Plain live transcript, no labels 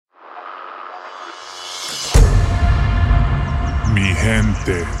Mi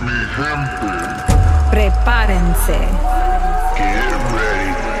gente. Prepárense.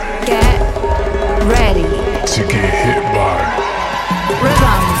 Get ready. To get hit by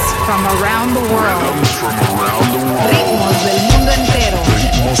Rhythms from around the world. Ritmos del mundo entero.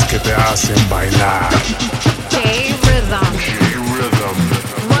 Ritmos que te hacen bailar. J-Rhythm.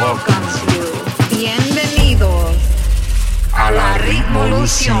 Welcome you. Bienvenidos a la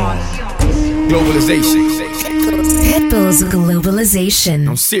Ritmolución. Globalization. Pitbull's Globalization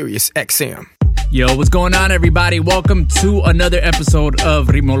on Sirius XM. Yo, what's going on, everybody? Welcome to another episode of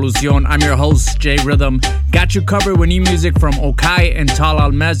Ritmolución. I'm your host, J-Rhythm. Got you covered with new music from Okai and Tal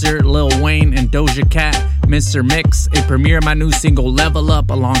Almezer, Lil Wayne and Doja Cat, Mr. Mix, a premiere of my new single Level Up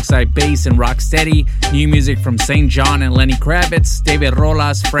alongside Bass and Rocksteady, new music from St. John and Lenny Kravitz, David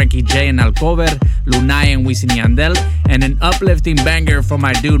Rolas, Frankie J and Alcover, Lunay and Wisin y Yandel, and an uplifting banger from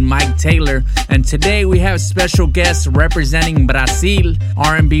my dude Mike Taylor. And today we have special guests representing Brazil,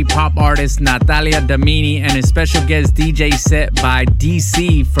 R&B pop artist Natalia Damini, and a special guest DJ set by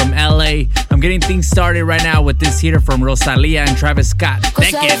DC from LA. I'm getting things started right now with this heater from Rosalia and Travis Scott.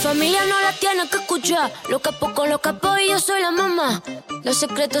 Thank you. Familia no la tiene que escuchar. Lo capo con lo capo y yo soy la mamá. Los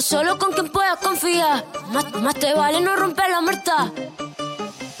secretos solo con quien puedas confiar. Más te vale no romper la muerta.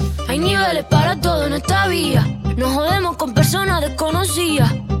 Hay niveles para todo en esta vía. No jodemos con personas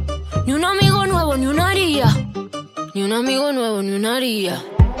desconocidas. Ni un amigo nuevo, ni una haría. Ni un amigo nuevo, ni una haría.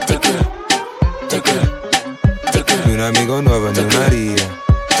 Ni un amigo nuevo, ni una haría.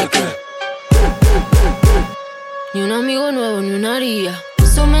 Ni un amigo nuevo, ni una haría.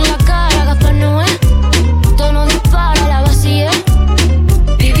 Some en la cara, Gaspar Noé. Tono dispara, la vacía.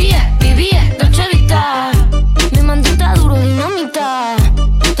 Vivía, Dolce Vita. Mi mandita duro, dinamita.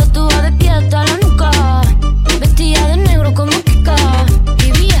 Tatuada de pie hasta la nuca. Vestida de negro como Kika.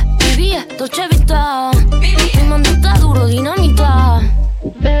 Vivía, Dolce Vita. Mi mandita duro, dinamita.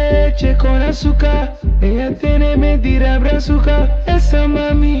 Leche con azúcar. Ella tiene mentira brazuca. Esa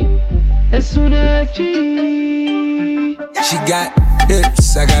mami es una G. She got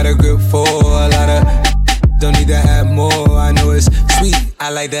hips, I got a grip for a lot of. Don't need to add more, I know it's sweet, I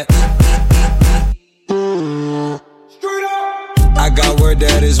like that. I got word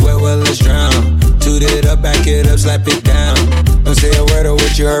that is wet, well let's drown. Toot it up, back it up, slap it down. Don't say a word of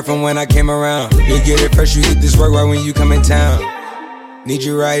what you heard from when I came around. You get it fresh, you get this work right when you come in town. Need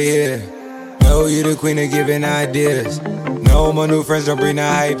you right here. Know you the queen of giving ideas. No, my new friends don't bring the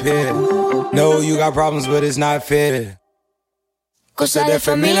hype here. No, you got problems, but it's not fair. Cosas de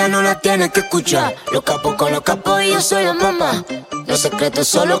familia no las tienes que escuchar. Los capos con los capos y yo soy la mamá. Los secretos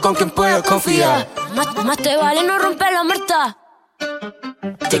solo con quien puedas confiar. Más te vale no romper la muerta.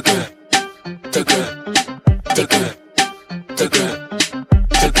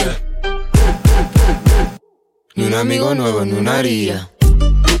 Ni un amigo nuevo, ni una haría.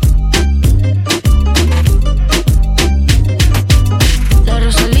 La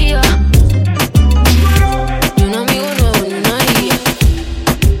Rosalía. Ni un amigo nuevo, ni una haría.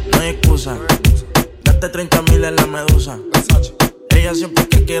 No hay excusa. Gaste 30,000 en la medusa. Ella siempre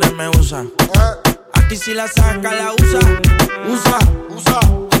que quiere me usa. Aquí si la saca la usa.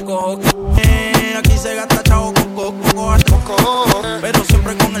 Cojo, aquí se gasta chavo con coco. Pero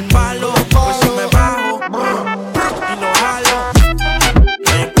siempre con el palo. Pues si me bajo y lo jalo.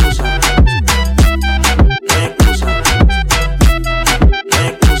 No hay excusa. No hay excusa. No hay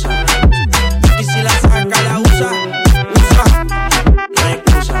excusa. Aquí si la saca la usa. No hay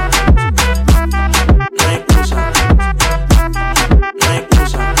excusa. No hay excusa. No hay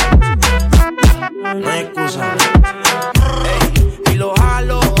excusa. No hay excusa. Ey, y lo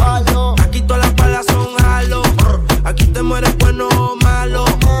jalo. Aquí todas las balas son jalo. Aquí te mueres bueno o malo.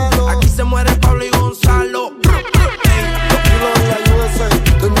 Aquí se muere Pablo y Gonzalo. Los kilos en la USA.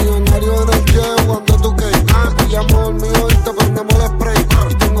 Estoy millonario en el jet, ando tu que. Te pillamos el mío y te prendemos el spray.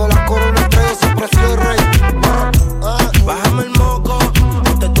 Y tengo las coronas estrellas, siempre he sido el rey. Bájame el moco.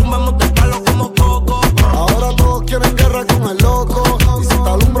 Te tumbamos del palo como coco. Ahora todos quieren guerra con el loco. Y si te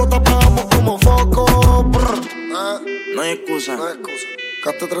alumbro te apagamos como foco. No hay excusa. No hay excusa.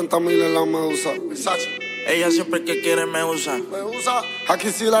 Gaste 30,000 en la medusa. Ella siempre que quiere me usa.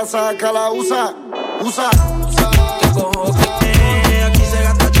 Aquí si la saca la usa. Que cojo que aquí se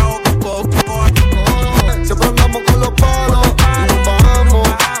gasta chavo con coco. Siempre andamos con los palos y nos bajamos.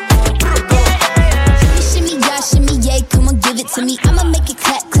 Shimmy, yeah, come on, give it to me. I'ma make it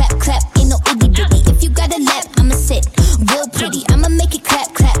clap, clap, clap. Ain't no itty bitty. If you got a lap, I'ma sit real pretty. I'ma make it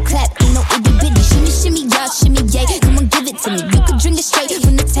clap, clap, clap. Ain't no itty bitty. Shimmy, yeah, come on, give it to me. You can drink it straight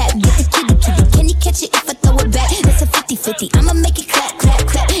from the tap. Get the kitty. Can you catch it if I throw it back? That's a 50-50. I'ma make it clap, clap,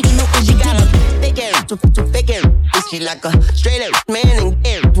 clap. Ain't no itty bitty. too thick and she like a straight up man and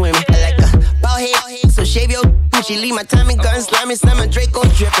get with me. I like a bald head, so shave your. She leave my Tommy gun slimy, slam Draco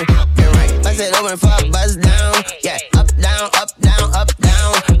dripping. Yeah, right. Bust it open for a buzz down. Yeah, up, down, up, down, up,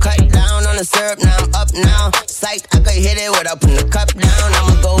 down. Cut down on the syrup, now I'm up now. Psych, I could hit it without putting the cup down.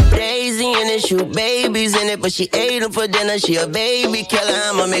 I'ma go crazy and then shoot babies in it, but she ate them for dinner. She a baby killer.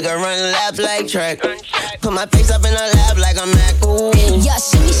 I'ma make her run laugh like track. Put my face up in her lap like I'm Mac. Ooh. Yeah,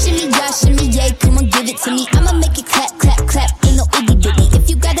 shimmy, shimmy, yeah, shimmy, yeah. Come on, give it to me. I'ma make it clap, clap, clap. Ain't no itty bitty. If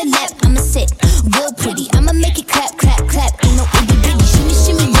you got a lap, I'ma sit real pretty. I'ma make it clap, clap, clap. Ain't no itty bitty. Shimmy,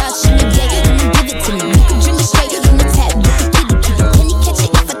 shimmy, yeah, shimmy, yeah. Come on, give it to me. You can drink it straight from the tap. With the kitty, kitty. Can you catch it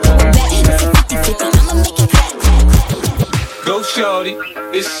if I throw it back? It's a 50-50. I'ma make it clap, clap, clap. Go shorty,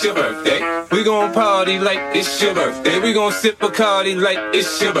 it's your birthday. We gon' party like it's your birthday. We gon' sip Bacardi like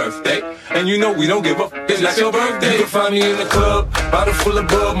it's your birthday. And you know we don't give up, it's like your birthday. You can find me in the club, bottle full of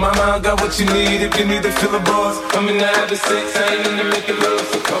bub. Mama, I got what you need if you need to fill a buzz. I'm in the having sex, I ain't in the making love.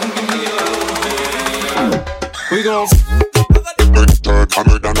 So come give me a love. We gon'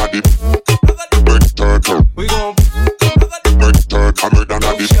 hammer down a deep. We gon' hammer down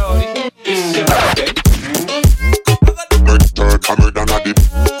a deep. It's your birthday. Hammer down a deep.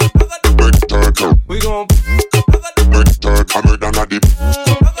 We gon' hammer down a deep.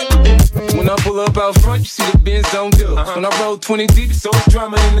 When I pull up out front, you see the Benz on good. When I roll 20 deep, it's always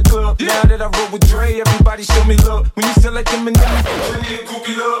drama in the club. Now that I roll with Dre, everybody show me love. When you sell like them and them, plenty of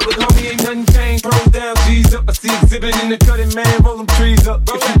groupie love. But homie, ain't nothing changed. Roll down, G's up. I see exhibit in the cutting, man, roll them trees up.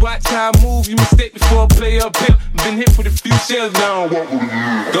 If you watch how I move, you mistake before I play up here. Been hit with a few shells, now I don't walk with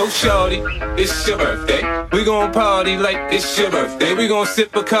you. Go shorty, it's your birthday. We gon' party like it's your birthday. We gon'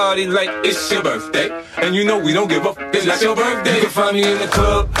 sip Bacardi like it's your birthday. And you know we don't give up, it's like your birthday. You can find me in the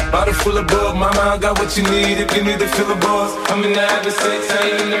club, bottle full of bub. Mama, I got what you need if you need to fill a buzz. I'm in the having sex, I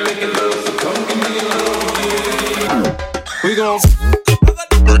ain't in the making love. So come give me a love, yeah. We gon'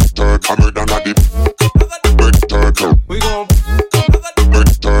 hammer down a deep. We gon'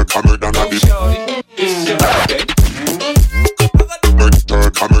 hammer down a deep. It's your birthday.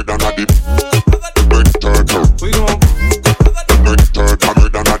 Hammer down a deep. We gon' hammer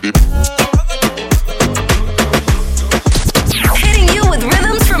down a deep. Hitting you with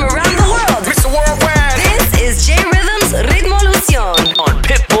rhythms from around the world. Mr. Worldwide. This is J Rhythm's Ritmolución On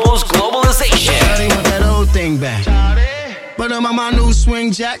Pitbull's Globalization. Shawty want that old thing back. But I'm on my new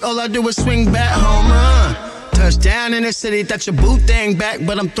swing jack. All I do is swing back, home run. Touchdown in the city, that's your boo thing back.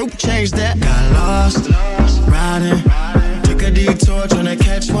 But I'm through, change that. Got lost, riding. Took a detour, tryna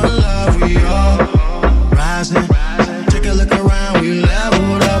catch one love. We all rising. Take a look around, we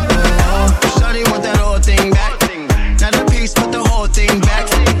leveled up. Oh, shawty want that old thing back. Not a piece, but the whole thing back.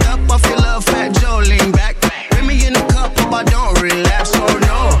 Up off your love, fat Joe, lean back. Bring me in the cup, hope I don't relapse. Oh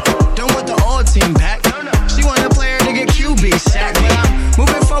no, don't want the old team back. She want a player to get QB sack. But I'm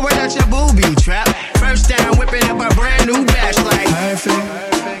moving forward at your booby trap. First down, whipping up a brand new batch like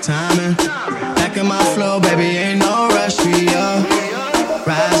perfect timing. Back in my flow, baby, ain't no rush. We are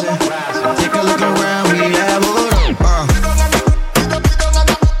rising. Take a look around, we leveled up.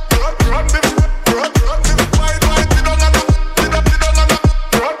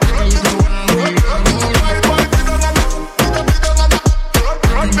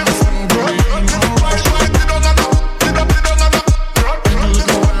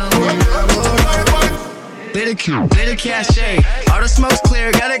 Let it cachet. All the smoke's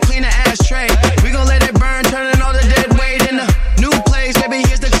clear, gotta clean the ashtray. We gon' let it burn, turning all the dead weight in the new place. Baby,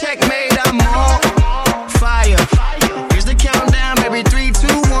 here's the checkmate. I'm on fire. Here's the countdown, baby. 3, 2,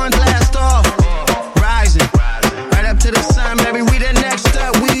 1, blast off. Rising, right up to the sun, baby. We the next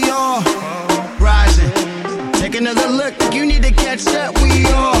up, we all rising. Take another look, you need to catch up. We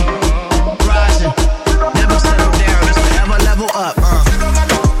all rising. Never settle down, let's forever level up.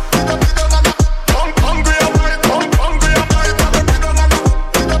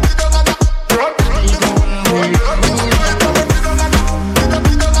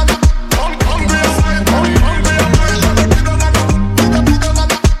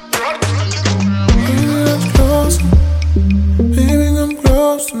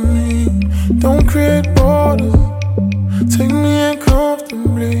 Don't create borders. Take me in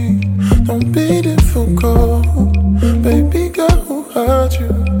comfortably. Don't be difficult. Baby girl, who hurt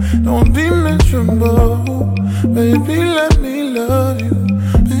you? Don't be miserable. Baby, let me love you.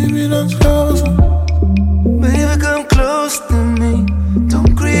 Baby, that's closer. Baby, come close to me.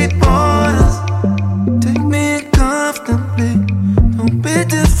 Don't create borders. Take me in comfortably. Don't be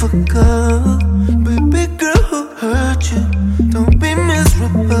difficult. Baby girl, who hurt you? Don't be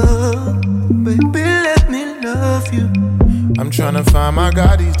miserable. Baby, let me love you. I'm tryna find my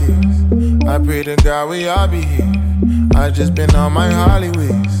God these this. I pray to God we all be here. I just been on my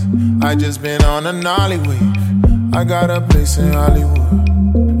Hollywood. I just been on a Nolly wave. I got a place in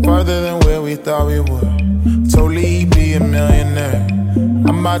Hollywood, farther than where we thought we would. Totally be a millionaire.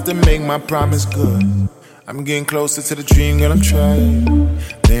 I'm about to make my promise good. I'm getting closer to the dream, girl, I'm trying.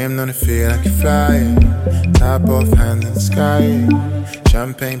 Damn, don't it feel like you're flying. Top off, hands in the sky.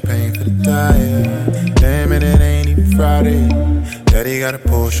 Champagne pain for the diet. Damn, and it ain't even Friday. Daddy got a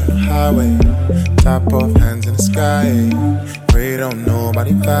Porsche on the highway. Top off, hands in the sky. Pray don't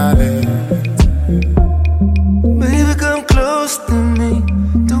nobody violate. Baby, come close to me.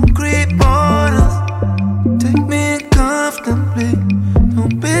 Don't create borders. Take me in comfortably.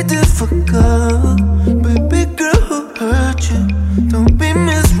 Don't be difficult. Baby girl, who hurt you? Don't be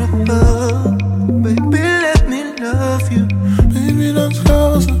miserable. Baby, let me love you. Baby, come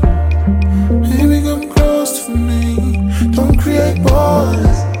closer. Baby, come close to me. Don't create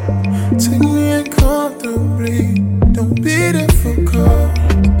borders. Take me in comfortably. Don't be difficult.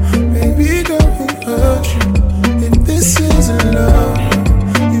 Baby, girl, who hurt you? If this isn't love,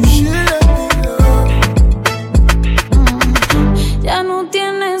 you should let me love. Ya no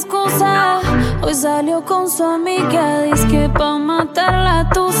tiene excusa. Hoy salió con su amiga. Dice que pa' matar la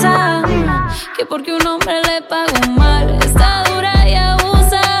tusa. Que porque un hombre le pagó mal. Está dura y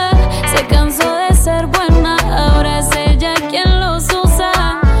abusa. Se cansó de ser buena. Ahora es ella quien los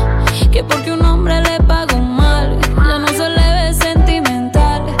usa. Que porque un hombre le pagó mal. Ya no se le ve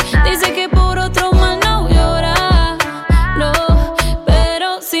sentimental. Dice que por otro mal no llora. No,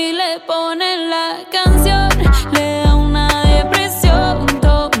 pero si le ponen la canción, le da una depresión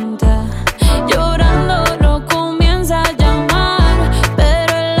tonta. Llorando lo comienza a llamar,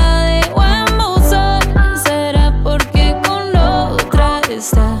 pero él la dejó en buzón. Será porque con otra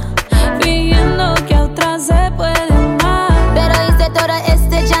está fingiendo que a otra se puede amar. Pero hice todo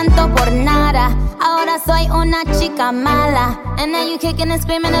este llanto por nada. Ahora soy una chica mala. And now you kicking and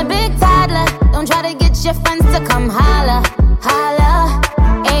screaming a big toddler. Don't try to get your friends to come holla. Holla.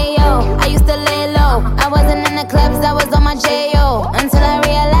 Ayo, I used to lay low. I wasn't in the clubs, I was on my J.O. Until I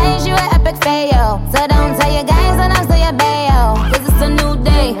realized you were epic fail. So don't tell your guys that I'm still your bayo. Cause it's a new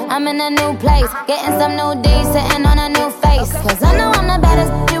day, I'm in a new place. Getting some new D's, sitting on a new face. Cause I know I'm the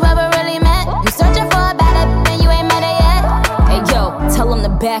baddest you ever really met. You searching for a better and you ain't met her yet. Hey yo, tell him to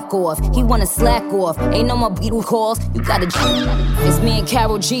back off. He wanna slack off. Ain't no more Beatle calls. You gotta. It's me and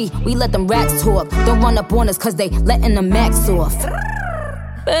Karol G. We let them racks talk. Don't run up on us cause they letting the max off.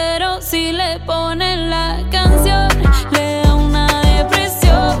 Pero si le ponen la canción, le da una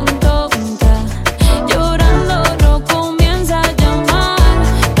depresión tonta. Llorando lo comienza a llamar,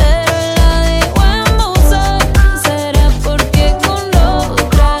 pero él la dejó en buzón. Será porque con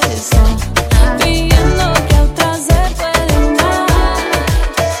otra está fingiendo que a otra se puede amar.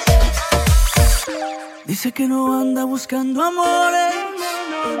 Dice que no anda buscando amores,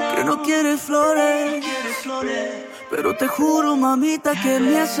 que no quiere flores. Pero te juro, mamita, que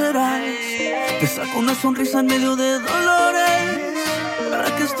me serás. Te saco una sonrisa en medio de dolores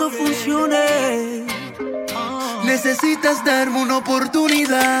para que esto funcione. Necesitas darme una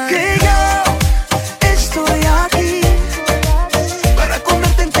oportunidad. Que yo estoy aquí para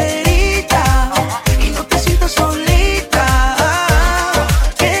comerte enterita y no te sientas solita.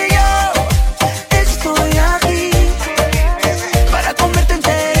 Que yo estoy aquí para comerte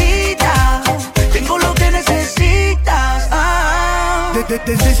enterita. Tengo lo que necesitas.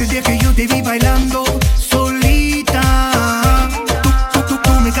 Desde ese día que yo te vi bailando solita,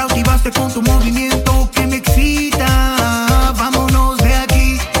 tú me cautivaste con tu movimiento que me excita. Vámonos de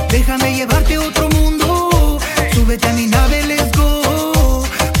aquí, déjame llevarte a otro mundo. Súbete a mi nave, let's go.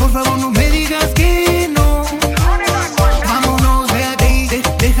 Por favor no me digas que no. Vámonos de aquí,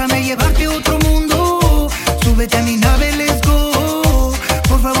 déjame llevarte a otro mundo. Súbete a mi nave, let's go.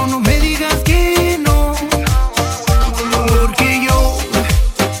 Por favor no me digas que no. Porque yo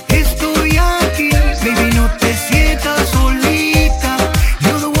estoy aquí, baby, no te sientas solita.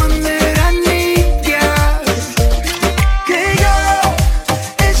 You're the one that I need, yeah. Que yo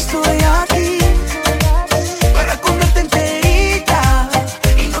estoy aquí para comerte enterita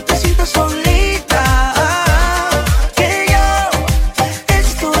y no te sientas solita. Que yo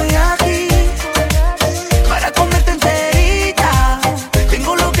estoy aquí para comerte enterita.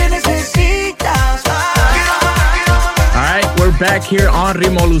 Tengo lo que necesitas. Alright, we're back here on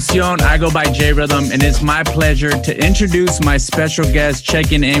Rimolucion. I go by J Rhythm, and it's my pleasure to introduce my special guest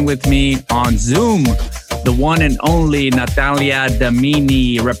checking in with me on Zoom, the one and only Natalia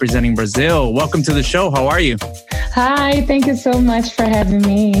Damini, representing Brazil. Welcome to the show. How are you? Hi, thank you so much for having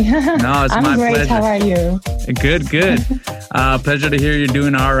me. No, it's I'm my great. pleasure. How are you? Good, good. Pleasure to hear you're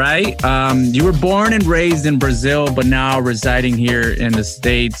doing all right. You were born and raised in Brazil, but now residing here in the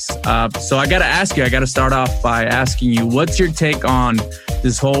States. So I got to ask you, I got to start off by asking you, what's your take on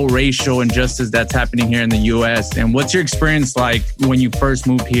this whole racial injustice that's happening here in the U.S.? And what's your experience like when you first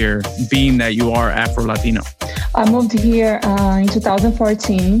moved here, being that you are Afro-Latino? I moved here in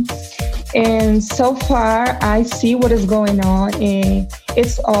 2014. And so far, I see what is going on, and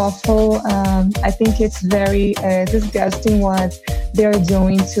it's awful. I think it's very disgusting what they're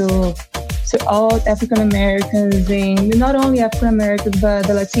doing to all African Americans, and not only African Americans, but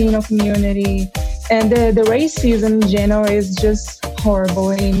the Latino community. And the racism in general is just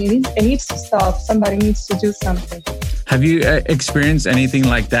horrible, and it needs to stop. Somebody needs to do something. Have you experienced anything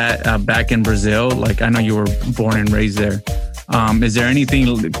like that back in Brazil? Like, I know you were born and raised there. Is there anything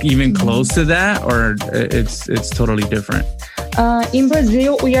even close to that, or it's totally different? In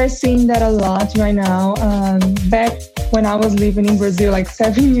Brazil, we are seeing that a lot right now. Back when I was living in Brazil, like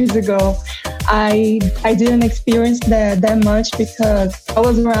 7 years ago, I didn't experience that much because I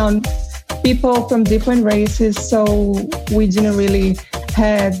was around people from different races, so we didn't really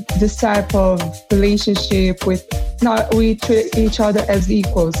have this type of relationship we treat each other as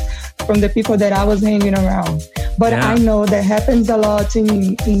equals from the people that I was hanging around. But yeah. I know that happens a lot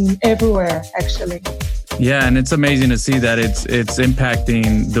in everywhere, actually. Yeah, and it's amazing to see that it's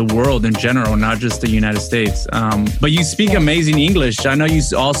impacting the world in general, not just the United States. But you speak amazing English. I know you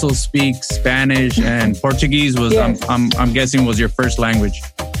also speak Spanish and Portuguese. Yes. I'm guessing was your first language.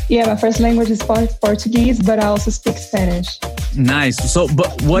 Yeah, my first language is Portuguese, but I also speak Spanish. Nice. So,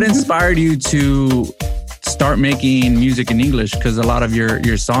 but what inspired you to start making music in English? Because a lot of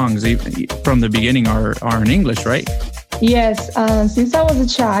your songs from the beginning are in English, right? Yes. Since I was a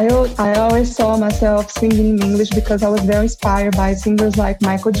child, I always saw myself singing in English because I was very inspired by singers like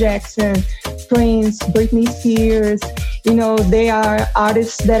Michael Jackson, Prince, Britney Spears. You know, they are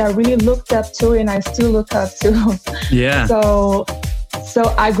artists that I really looked up to and I still look up to. Yeah. So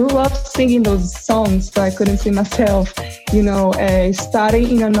I grew up singing those songs, so I couldn't see myself,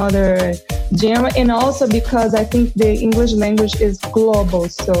 studying in another genre. And also because I think the English language is global.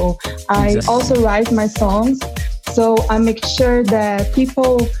 So I also write my songs. So I make sure that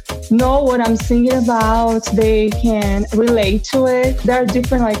people know what I'm singing about. They can relate to it. There are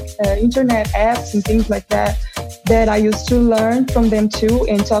different internet apps and things like that I used to learn from them too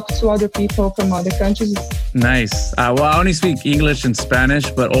and talk to other people from other countries. Nice. Well, I only speak English and Spanish,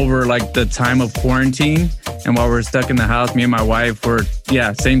 but over the time of quarantine and while we're stuck in the house, me and my wife were,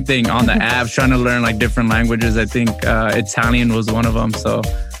 same thing on the apps, trying to learn different languages. I think Italian was one of them. So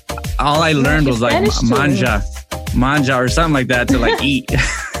all I learned was manja or something like that to eat.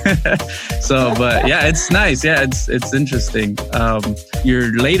 So, but yeah, it's nice. Yeah, it's interesting.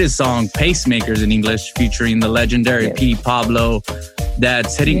 Your latest song, Pacemakers in English, featuring the legendary Petey Pablo,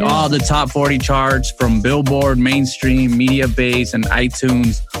 that's hitting all the top 40 charts from Billboard, mainstream, Mediabase, and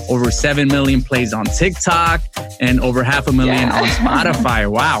iTunes. Over 7 million plays on TikTok and over 500,000 on Spotify.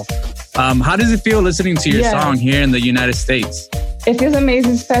 Wow. How does it feel listening to your song here in the United States? It feels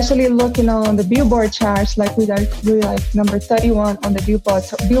amazing, especially looking on the Billboard charts. We're number 31 on the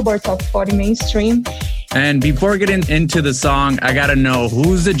Billboard Top 40 mainstream. And before getting into the song, I gotta know,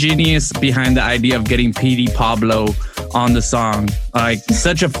 who's the genius behind the idea of getting Petey Pablo on the song?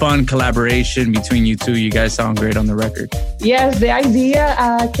 Such a fun collaboration between you two. You guys sound great on the record. Yes, the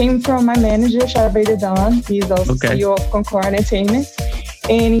idea came from my manager, Charveira Don. He's also CEO of Concord Entertainment.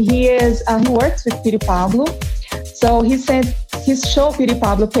 And he works with Petey Pablo. So he sent his show, Petey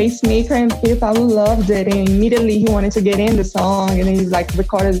Pablo Pacemaker, and Petey Pablo loved it. And immediately he wanted to get in the song, and he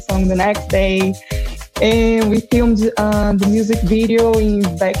recorded the song the next day. And we filmed the music video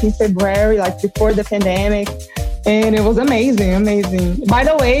back in February, before the pandemic. And it was amazing. By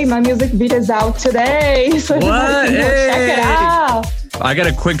the way, my music video is out today. So check it out. I got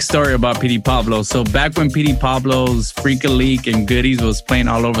a quick story about Petey Pablo. So back when Petey Pablo's Freak-a-Leak and Goodies was playing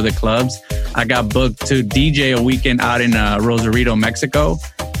all over the clubs, I got booked to DJ a weekend out in Rosarito, Mexico.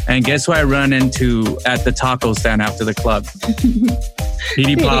 And guess who I run into at the taco stand after the club?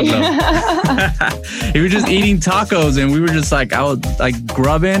 Petey Pablo. He was just eating tacos and we were just I was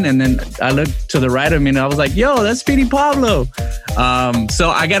grubbing, and then I looked to the right of me and I was like, yo, that's Petey Pablo. So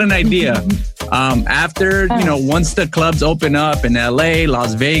I got an idea. After, once the clubs open up in LA,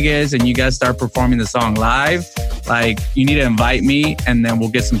 Las Vegas, and you guys start performing the song live, you need to invite me and then we'll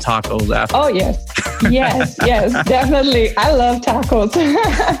get some tacos after. Oh, yes. Yes, definitely. I love tacos.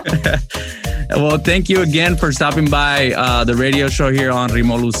 Well, thank you again for stopping by the radio show here on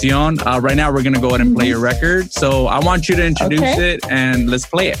Rimolucion. Right now, we're going to go ahead and play your record. So I want you to introduce it and let's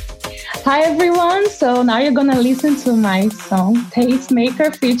play it. Hi everyone, so now you're gonna listen to my song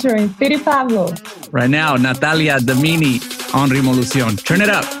Tastemaker featuring Piri Pablo. Right now, Natalia Domini on Ritmolución. Turn it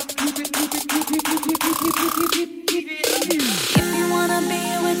up. If you wanna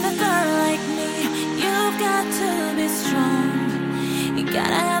be with a girl like me, you've got to be strong. You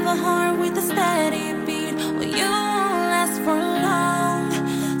gotta have a heart with a steady beat, or you won't last for long.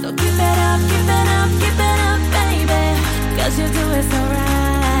 So keep it up, keep it up, keep it up, baby, 'cause you do it so right.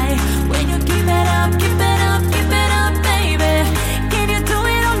 When you keep it up, keep it up, keep it up, baby, can you do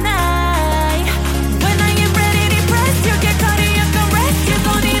it all night? When I am ready to press, you get caught in your caress. You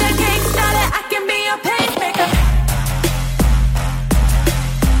don't need a cake starter, I can be your pacemaker.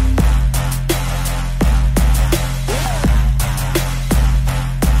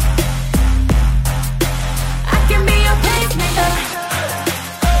 I can be your pacemaker.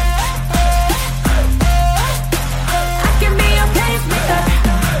 I can be your pacemaker.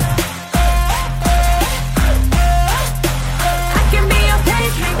 I can be your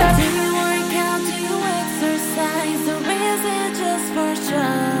pacemaker. Do you work out? Do you exercise? Or is it just for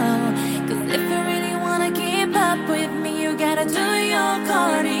show? 'Cause if you really wanna keep up with me, you gotta do your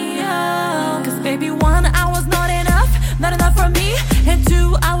cardio. 'Cause baby, 1 hour's not enough for me. And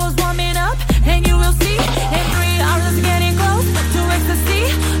 2 hours warming up, and you will see. And 3 hours getting close to ecstasy.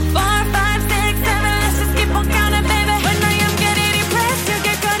 4, 5, 6, 7, let's just keep on counting, baby. When I am getting impressed, you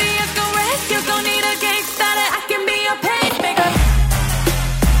get caught in your caress. You don't need a cake starter, I can be your pacemaker.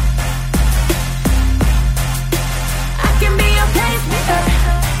 I can be your pacemaker.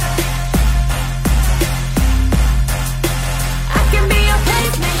 I can be your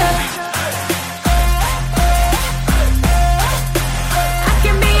pacemaker. I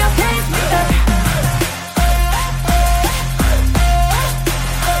can be your pacemaker.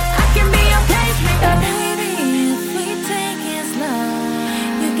 I can be your pacemaker. Baby, if we take it slow,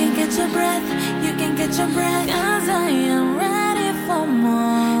 you can get your breath, you can get your breath. 'Cause I am ready for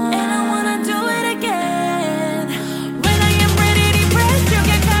more, and I wanna do it again. When I am ready to press, you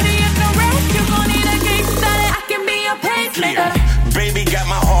get caught in your caress. You gon' need a cake starter, I can be your pacemaker. Baby got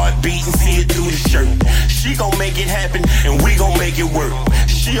my heart beating, see it through the shirt. She gon' make it happen, and we gon' make it work.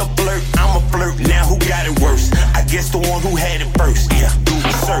 She a flirt, I'm a flirt, now who got it worse? I guess the one who had it first, yeah, do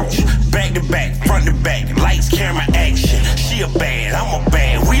research. Back to back, front to back, lights, camera, action. She a bad, I'm a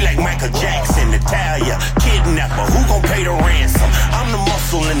bad, we like Michael Jackson, Natalia, kidnapper, who gon' pay the ransom? I'm the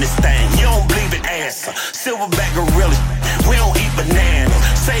muscle in this thing, you don't believe it, answer. Silverback gorilla, we don't eat bananas.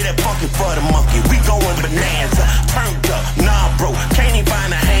 Say that funky for the monkey, we going bonanza. Turned up, nah bro, can't even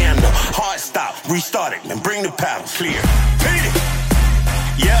find a handle. Hard stop, restart it, and bring the power clear. Beat it.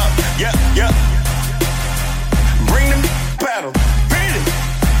 Yeah. Bring them paddle. Beat it.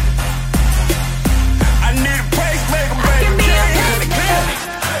 I need a pacemaker, baby. I can be your pacemaker.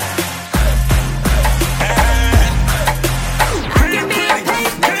 I can be your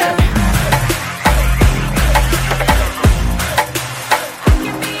pacemaker.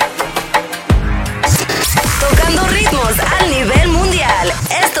 Tocando ritmos al nivel mundial.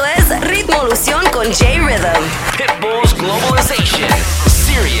 Esto es Ritmolución con J-Rhythm. Pitbull's Globalization.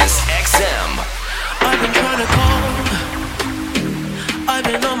 Sirius XM. I've been trying to call. I've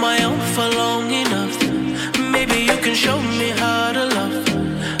been on my own for long enough. Maybe you can show me how to love.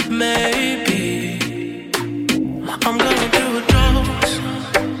 Maybe I'm going through a drought.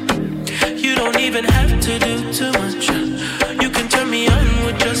 You don't even have to do too much. You can turn me on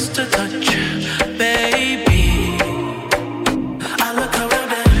with just a touch, baby. I look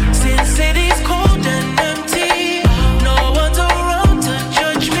around and since city's cold and empty, no one's around to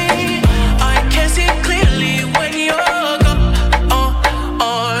judge me. I can see clearly when you're gone.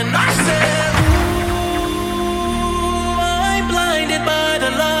 And I said, ooh, I'm blinded by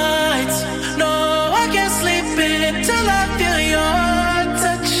the lights. No, I can't sleep until I feel your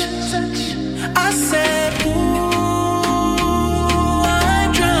touch. I said, ooh,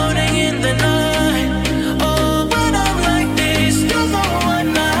 I'm drowning in the night. Oh, when I'm like this, you're the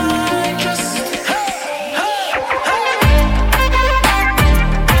one I trust.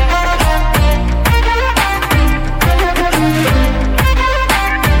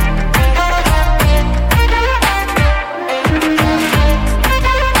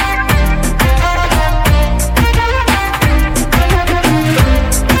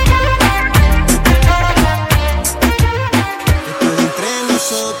 Entre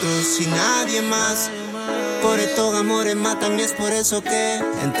nosotros y nadie más. Por estos amores matan y es por eso que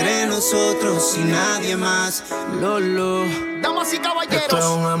entre nosotros y nadie más. Lolo. Damas y caballeros, esto es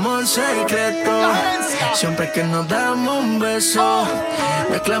un amor secreto. Siempre que nos damos un beso,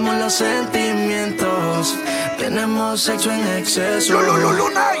 mezclamos los sentimientos. Tenemos sexo en exceso.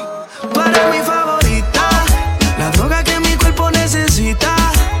 Tú eres mi favorita, la droga que mi cuerpo necesita,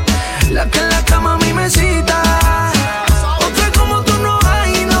 la que en la cama a mí me cita. Otra como tú no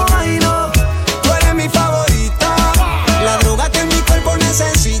hay, no hay, no. Tú eres mi favorita, la droga que mi cuerpo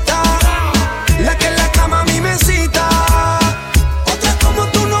necesita, la que en la cama a mí me cita. Otra como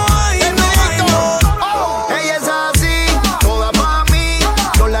tú no hay, no hay, no. Ella es así, toda pa' mí.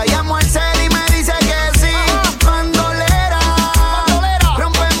 Yo la llamo al cel y me dice que sí. Bandolera,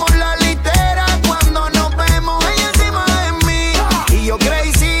 rompemos la litera cuando nos vemos. Ella encima de mí y yo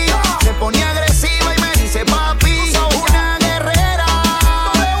crazy. Se pone agresiva y me dice papi, una guerrera.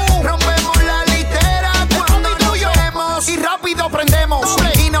 Rompemos la litera cuando nos vemos y rápido prendemos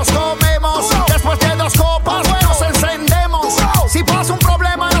y nos comemos. Después de 2 copas nos encendemos. Si pasa un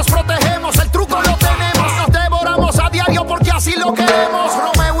problema nos protegemos. El truco lo tenemos, nos devoramos a diario porque así lo queremos.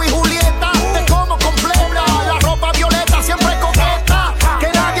 Romeo y Julieta, te como completa. La ropa violeta siempre coqueta.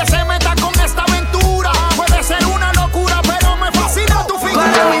 Que nadie se meta con esta aventura. Puede ser una locura pero me fascina tu Tú figura.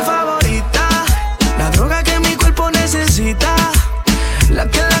 eres mi favorita, la droga que mi cuerpo necesita, la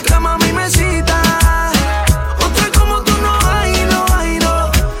que en la cama a mí me cita. Otra como tú no hay, no hay,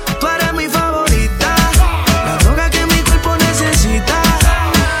 no. Tú eres mi favorita, la droga que mi cuerpo necesita,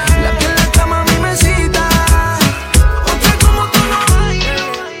 la que en la cama a mí me cita. Otra como tú no hay,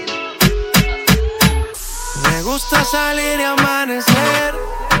 Me gusta salir y amanecer,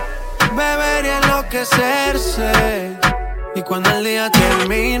 beber y enloquecerse. Y cuando el día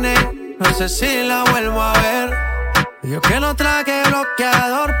termine, no sé si la vuelvo a ver. Yo que no traje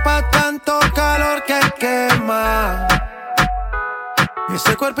bloqueador pa' tanto calor que quema. Y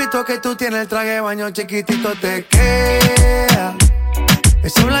ese cuerpito que tú tienes, el traje de baño chiquitito te queda.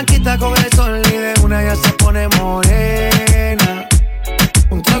 Esa blanquita con el sol y de una ya se pone morena.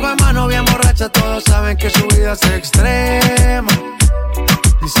 Un trago en mano bien borracha, todos saben que su vida es extrema.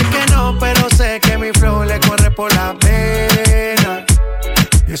 Dice que no, pero sé que mi flow le corre por la pena.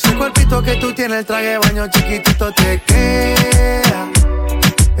 Y ese cuerpito que tú tienes, el traje de baño chiquitito te queda.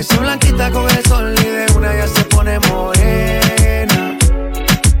 Esa blanquita con el sol y de una ya se pone morena.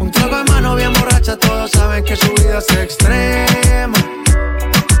 Un trago en mano bien borracha, todos saben que su vida es extrema.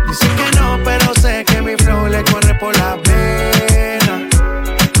 Dice que no, pero sé que mi flow le corre por la pena.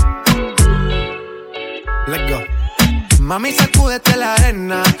 Let's go. Mami, sacúdete la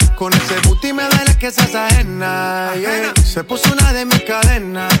arena. Con ese booty me duele que seas ajena, yeah. Se puso una de mis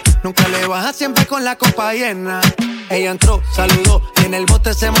cadenas. Nunca le baja, siempre con la copa llena. Ella entró, saludó y en el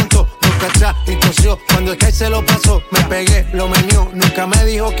bote se montó. Nunca atrás y tosió. Cuando el que se lo pasó, me pegué, lo menió. Nunca me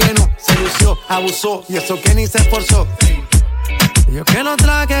dijo que no, se lució, abusó. Y eso que ni se esforzó. Yo que no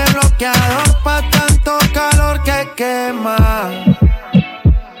traje bloqueador pa' tanto calor que quema.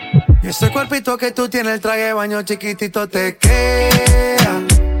 Y ese cuerpito que tú tienes, el traje de baño chiquitito te queda.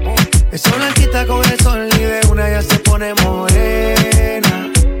 Esa blanquita con el sol y de una ya se pone morena.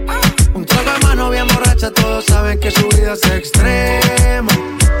 Un trago en mano bien borracha, todos saben que su vida es extrema.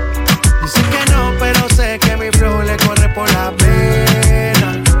 Dicen que no, pero sé que mi flow le corre por la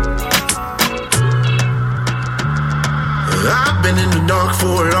pena. I've been in the dark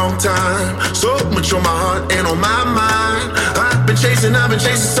for a long time, so much on my heart and on my mind. I've been chasing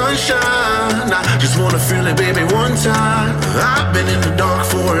sunshine. I just wanna feel it, baby, one time. I've been in the dark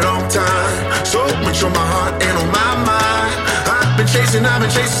for a long time, so much on my heart and on my mind. I've been chasing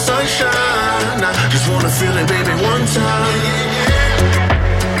sunshine. I just wanna feel it, baby, one time.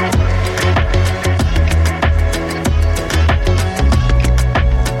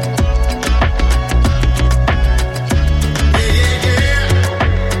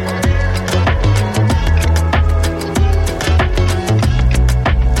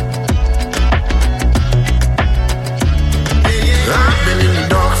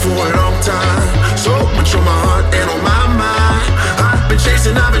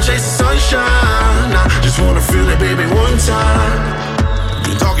 I've been chasing sunshine. I just wanna feel it, baby, one time.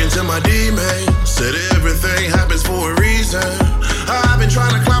 You're talking to my demon. Said everything happens for a reason. I've been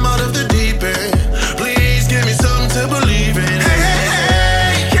trying to climb out of the deep end. Please give me something to believe in.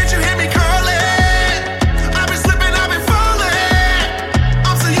 Hey, can't you hear me calling? I've been slipping, I've been falling.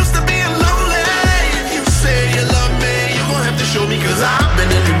 I'm so used to being lonely. If you say you love me, you're gonna have to show me. Cause I've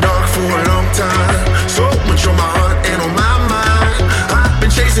been in the dark for a long time. So much on my heart and on my mind. I've been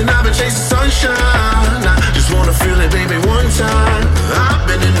chasing sunshine. I just wanna feel it, baby, one time. I've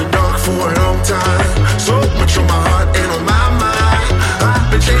been in the dark for a long time. So much on my heart and on my mind. I've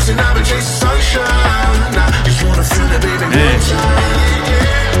been chasing sunshine. I just wanna feel it, baby, one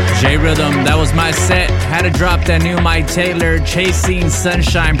J-Rhythm. That was my set. Had to drop that new Mike Taylor, Chasing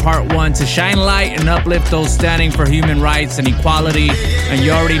Sunshine Part 1, to shine light and uplift those standing for human rights and equality. And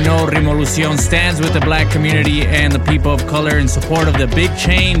you already know Ritmolucion stands with the black community and the people of color in support of the big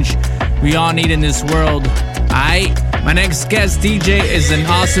change we all need in this world. My next guest DJ is an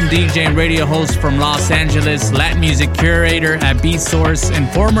awesome DJ and radio host from Los Angeles, Latin music curator at BeatSource, and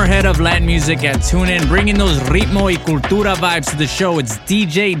former head of Latin music at TuneIn, bringing those ritmo y cultura vibes to the show. It's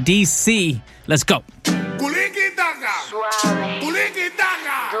DJ DC. Let's go.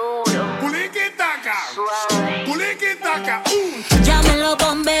 Llamen los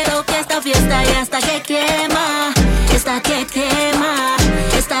bomberos que esta fiesta ya está que quema, está que quema,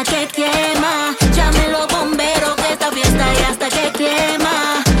 está que quema. Llamen los bomberos que esta fiesta ya está que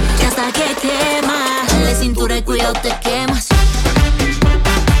quema, ya está que quema. Dale cintura y cuidado te quemas.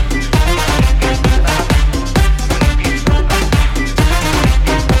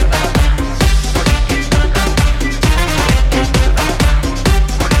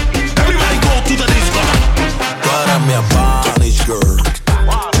 Mi Spanish girl,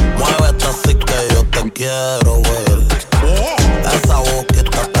 muévete así que yo te quiero ver. Esa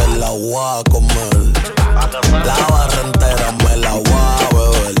boquita te la voy a comer, la barra entera me la voy a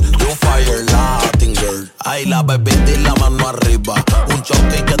beber. You fire Latin girl, ay la baby di la mano arriba, un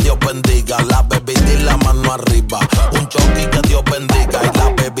choque que Dios bendiga. La baby di la mano arriba, un choque que Dios bendiga. Y la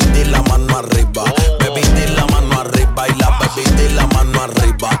baby di la mano arriba, baby di la mano arriba. Y la baby di la mano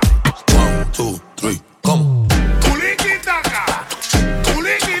arriba. 1, 2, 3, come.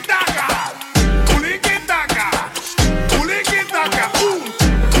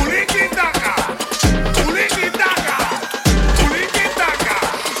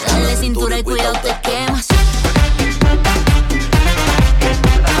 Y cuidado te quemas.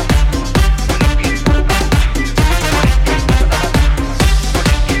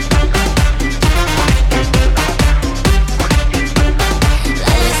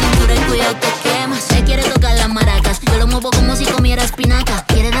 Dale cintura y cuidado te quemas. Se quiere tocar las maracas, yo lo muevo como si comiera espinaca.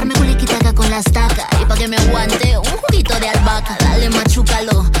 Quiere darme culiquitaca con la estaca, y pa' que me aguante un juguito de albahaca. Dale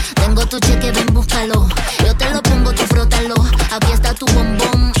machúcalo, tengo tu cheque, ven búscalo. Yo te lo pongo, tú frótalo. Aquí está tu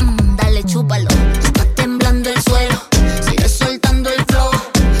bombón, dale chúpalo. Está temblando el suelo, sigue soltando el flow.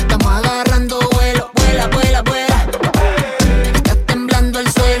 Estamos agarrando vuelo, vuela, vuela, vuela. Está temblando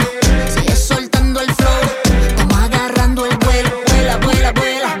el suelo, sigue soltando el flow. Estamos agarrando el vuelo, vuela, vuela,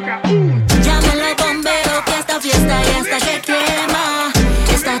 vuela. Llámenlo bombero que esta fiesta ya está que quema,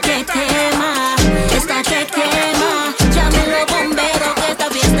 está que quema, está que quema. Llámenlo bombero que esta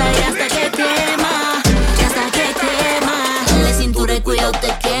fiesta ya está que quema, ya está que quema. Dale cintura y cuidado te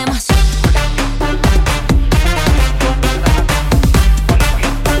quemas.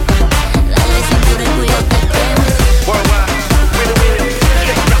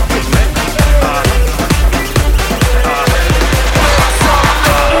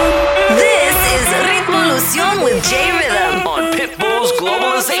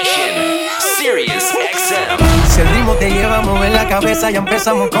 Si el ritmo te lleva a mover la cabeza, ya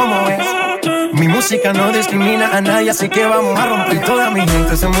empezamos como es. Mi música no discrimina a nadie, así que vamos a romper. Toda mi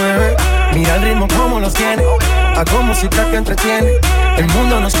gente se mueve, mira el ritmo como los tiene. Hago música que entretiene, el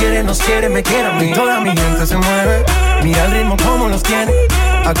mundo nos quiere, me quiere a mí. Toda mi gente se mueve, mira el ritmo como los tiene.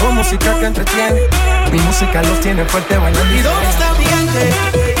 Hago música que entretiene, mi música los tiene fuerte bailando. ¿Y dónde está mi gente?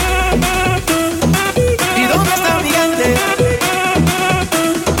 ¿Y dónde está mi gente?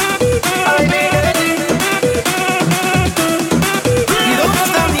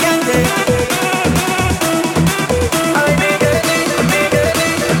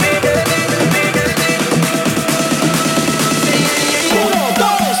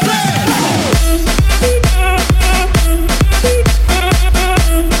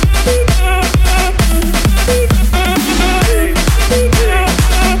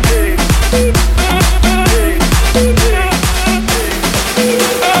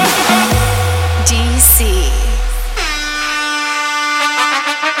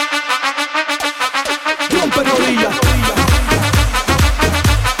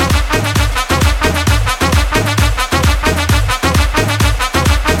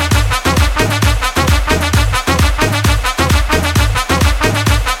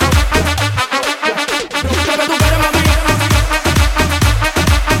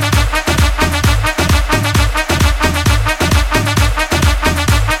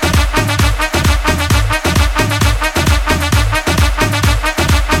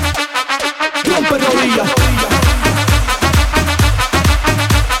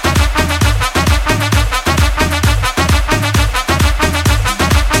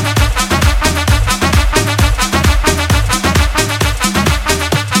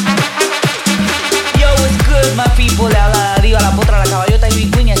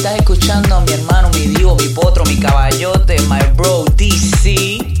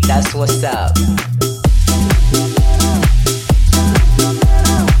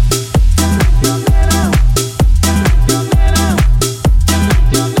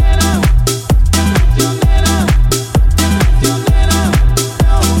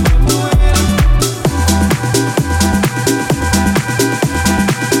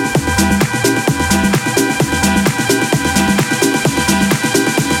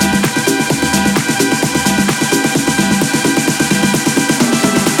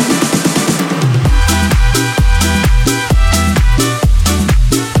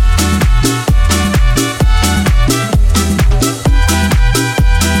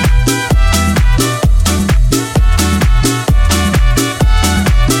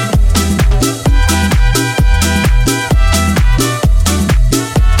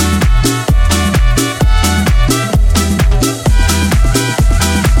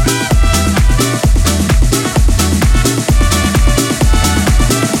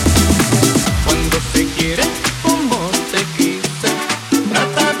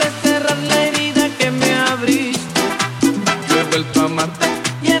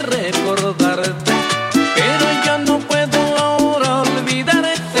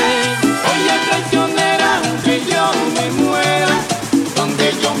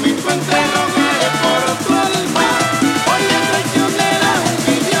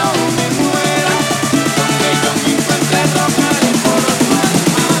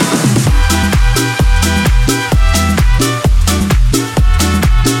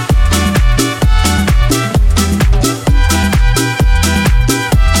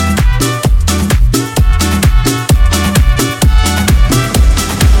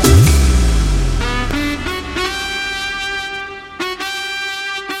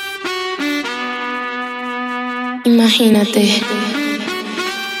 Imagínate,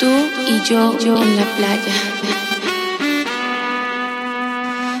 tú y yo en la playa,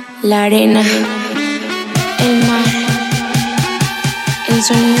 la arena, el mar, el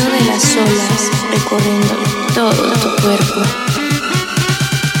sonido de las olas recorriendo todo tu cuerpo.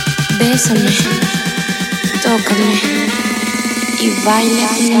 Bésame, tócame y baila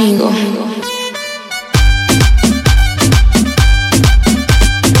conmigo.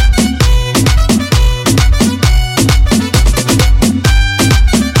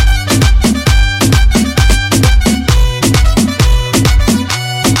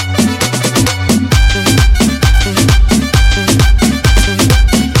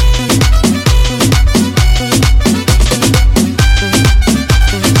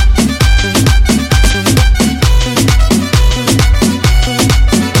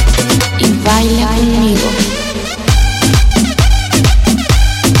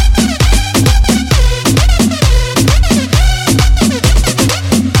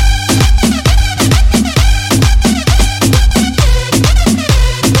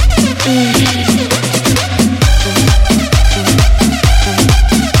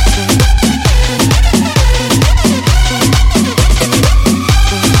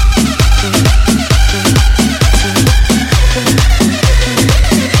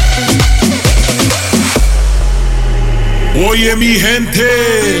 Oye mi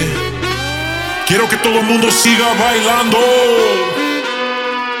gente, quiero que todo el mundo siga bailando.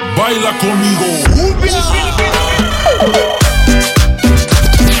 Baila conmigo.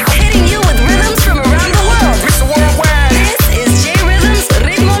 Hitting you with rhythms from around the world. Mr. Worldwide. This is J Rhythm's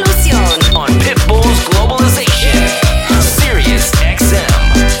Ritmolución on Pitbull's Globalization, Sirius XM.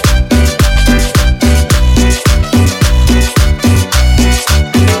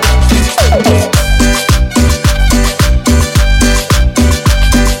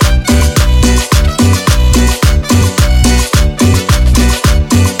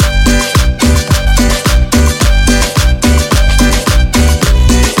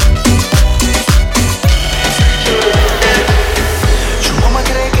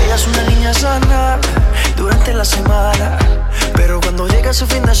 Su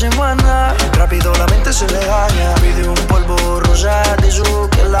fin de semana, rápido la mente se le daña. Pide un polvo rosa de esos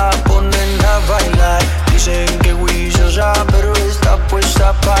que la ponen a bailar. Dicen que juiciosa, pero está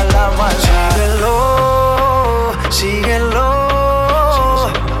puesta pa' la masa. Síguelo,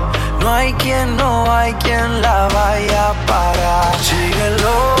 síguelo. No hay quien la vaya a parar.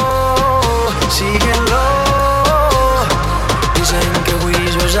 Síguelo, síguelo. Dicen que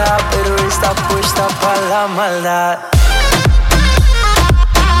juiciosa, pero está puesta pa' la maldad.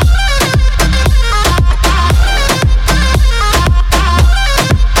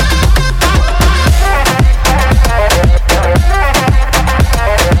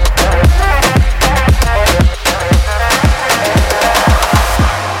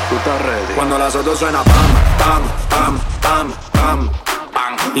 Cuando las otras suenan pam, pam, pam, pam, pam,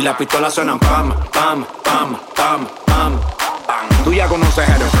 pam, y las pistolas suenan pam, pam, pam, pam, pam, pam. Tú ya conoces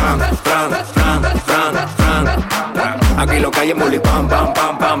el Fran, Fran, Fran, Fran, Fran, Fran. Aquí lo que hay es bully pam, pam,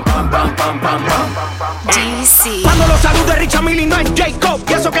 pam, pam, pam, pam, pam, pam, pam. DC. Cuando los salude Richard Millie no es Jacob.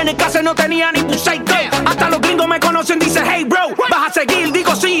 Y eso que en el caso no tenía ni un psycho. Hasta los gringos me conocen, dice hey bro. Vas a seguir,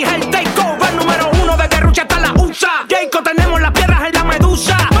 digo sí, es el takeover. Número uno de Guerrucha hasta la USA. Jacob tenemos las piedras en la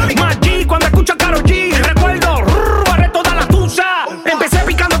medusa. Maggi cuando escucha Karol G. Recuerdo, barré toda la tusa. Empecé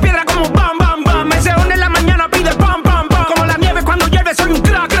picando piedra como bam, bam, bam. Me se une en la mañana, pide pam, pam, pam. Como la nieve cuando llueve, soy un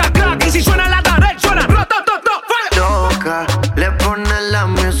crack, crack, crack. Y si suena la tarde, suena toca, le pone la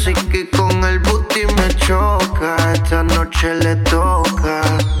música y con el booty me choca. Esta noche le toca.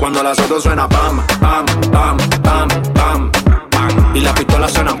 Cuando las otras suenan pam, pam, pam, pam, pam, pam, y las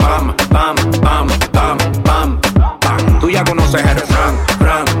pistolas suenan pam, pam, pam, pam, pam, pam. Tú ya conoces el Fran,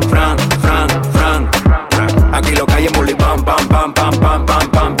 Fran, Fran, Fran, Fran, Fran. Aquí lo que hay es bully pam, pam, pam, pam, pam,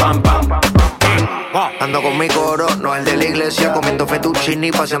 pam, pam, pam, pam. Ando con mi coro, no el de la iglesia. Comiendo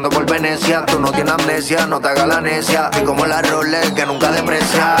fettuccini, paseando por Venecia. Tú no tienes amnesia, no te hagas la necia. Y como la Rolex que nunca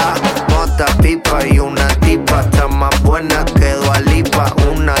deprecia. Mota, pipa y una tipa. Está más buena que Dua Lipa.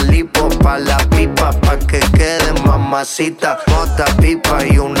 Una lipo pa' la pipa, pa' que quede mamacita. Mota, pipa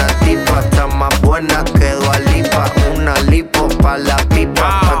y una tipa. Está más buena que Dua Lipa. Una lipo pa' la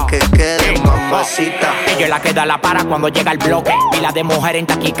pipa, pa' que quede mamacita. Ella es la que da la para cuando llega el bloque. Pila de mujer en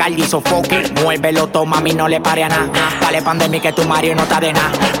taquicardia y sofoque. Muévelo todo, mami, no le pare a nada. Dale pandemia que tu Mario no está de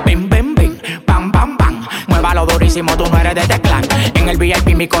nada. Bim, bim, bim, pam, pam, pam. Muévalo durísimo, tú no eres de Teclán. En el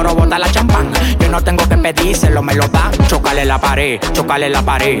VIP mi coro bota la champán. Yo no tengo que pedírselo, me lo dan. Chócale la pared, chócale la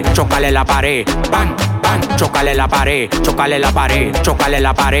pared, chócale la pared. Bam, bam. bang. Chócale la pared, chócale la pared, chócale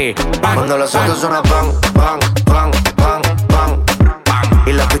la pared. Bang, cuando los autos suenan bang, bang, bang, bang, bang, bang.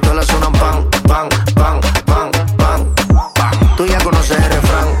 Y las pistolas suenan bang, bang, bang, bang, bang, bang. Tú ya conoces el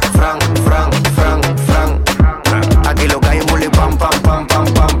refrán, fran, fran, fran, fran. Aquí lo que hay es bully, pam, pam, pam, pam,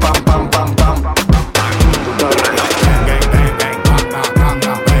 pam, pam, pam, pam, pam.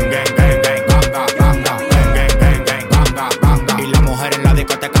 Y las mujeres en la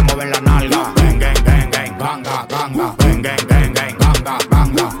discoteca mueven la nalga.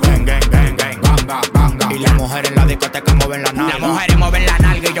 Y las mujeres en la discoteca mueven la nalga. Las mujeres mueven la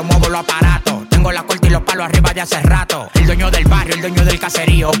nalga y yo muevo los aparatos. Tengo la corte y los palos arriba de hace rato. El dueño del barrio, el dueño del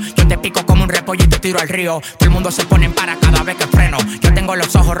caserío. Yo te pico como un repollo y te tiro al río. Todo el mundo se pone en para cada vez que freno. Yo tengo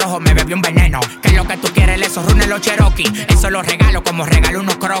los ojos rojos, me bebí un veneno. ¿Qué es lo que tú quieres? Esos runes los Cherokee. Eso lo regalo como regalo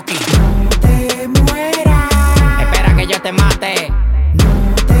unos croquis. No te mueras. Espera que yo te mate. No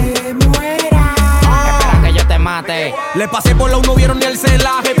te mueras. Espera que yo te mate. Le pasé por la no vieron ni el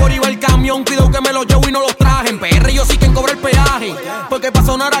celaje. Por iba el camión, cuidado que me lo llevo y no los traje. En PR yo sí que cobro el peaje. Porque para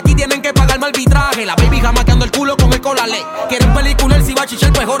sonar aquí tienen que pagarme arbitraje. La baby jamaqueando el culo con el colale. Quieren película, si va a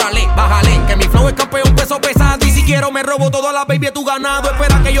chichar, pues órale. Bájale, que mi flow es campeón, peso pesado. Y si quiero me robo toda la baby de tu ganado.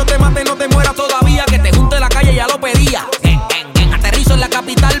 Espera que yo te mate, no te mueras todavía. Que te junte la calle, ya lo pedía. Aterrizo en la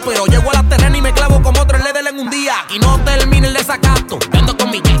capital, pero llego a la terrena y me clavo como 3 ledel en un día. Aquí no termina el desacato. Yo ando con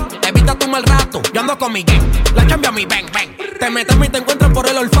mi gang, evita tu mal rato. Yo ando con mi gang, la cambio a mi bang, bang. Te metes y te encuentras por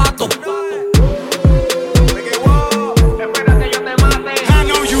el olfato.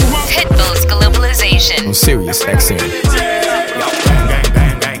 Pitbull's Globalization. On Sirius XM.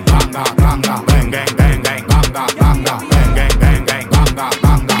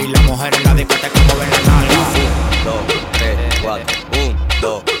 Y las mujeres en la discoteca mueven la nalga. 1, 2, 3, 4. 1,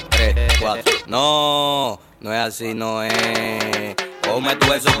 2, 3, 4. No, no es así, no es. Ponme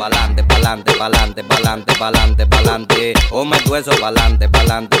tu eso pa'lante, pa'lante, pa'lante, pa'lante, pa'lante, pa'lante. Ponme tu eso pa'lante,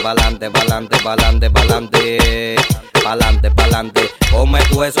 pa'lante, pa'lante, pa'lante, pa'lante, pa'lante. Pa'lante, pa'lante. Ponme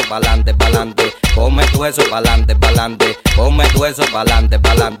tu eso pa'lante, pa'lante. Ponme tu eso pa'lante, pa'lante. Ponme tu eso pa'lante,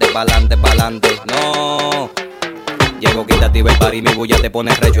 pa'lante, pa'lante, pa'lante. No. Llego, quítate el party, mi bulla te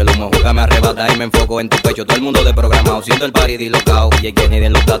pone recho. El humo juega me arrebata y me enfoco en tu pecho. Todo el mundo de programado, siento el party dislocado. Y que ni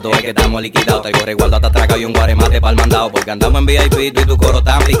de los datos es que estamos liquidados. Traigo resguardo hasta atraca y un guaremate pa'l mandado. Porque andamos en VIP, tú y tu coro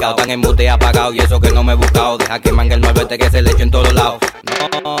tan picado. Tan en bute apagado y eso que no me he buscado. Deja que mangue el 9 que se le eche en todos lados.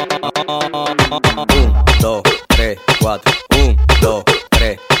 1, 2, 3, 4. 1, 2,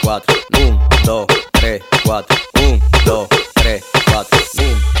 3, 4. 1, 2, 3, 4. 1, 2, 3, 4.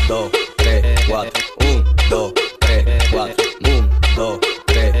 1, 2, 3, 4. 1, 2, 3, 4. 1, 2,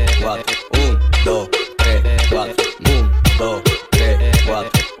 3, 4. 1, 2, 3, 4. 1, 2, 3,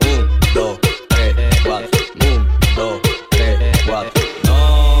 4. 1, 2, 3, 4. 1, 2, 3, 4.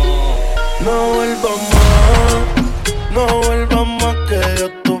 No vuelvas más, no vuelvas más, que yo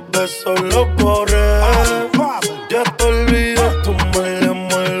tus besos los borré. Ya te olvidé, tu mal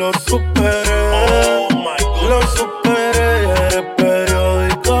amor lo superé. Lo superé, eres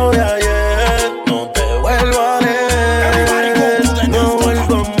periódico de ayer. No te vuelvo a leer. No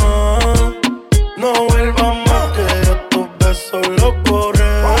vuelvas más, no vuelvas más, que yo tus besos los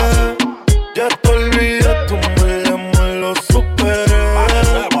borré. Ya te olvidé, tu mal amor lo superé.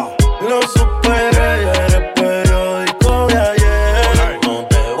 Lo superé, eres periódico de ayer. No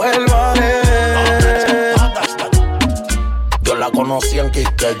te vuelvo a leer. Yo la conocí en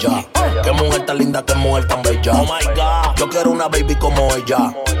Quisqueya. Qué mujer tan linda, qué mujer tan bella. Oh my God. Yo quiero una baby como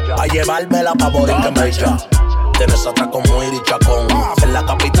ella. Pa' llevármela pa' Borín que me echa. Tienes atrás como Iri Chacón. En la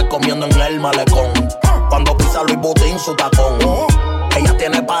capital comiendo en el malecón. Cuando pisa Luis Butín su tacón. Ella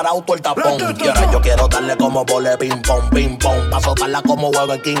tiene parado todo el tapón. Y ahora yo quiero darle como vole ping pong, ping pong. Pa' soltarla como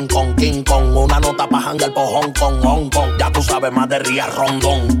huevo de King Kong, King Kong. Una nota pa' janguear por Hong Kong, Hong Kong. Ya tú sabes más de Ría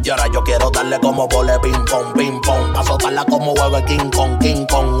Rondón. Y ahora yo quiero darle como vole ping pong, ping pong. Pa' soltarla como huevo de King Kong, King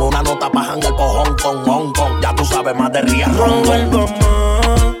Kong. Una nota pa' janguear por Hong Kong, Hong Kong. Ya tú sabes más de Ría Rondón. No vuelvas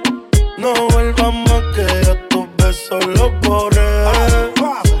más, no vuelvas más, que ya tus besos los borré.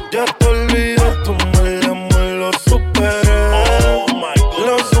 Ya te olvidé, tu mal amor lo superé.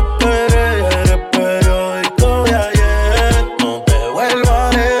 Lo superé, eres periódico de ayer. No te vuelvo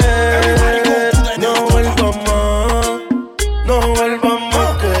a leer. No vuelvas más, no vuelvas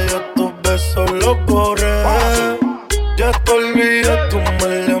más, que ya tus besos los borré. Ya te olvidé, tu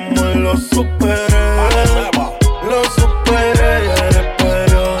mal amor lo superé. Lo superé, eres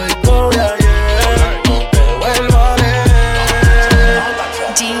periódico de ayer. No te vuelvo a leer.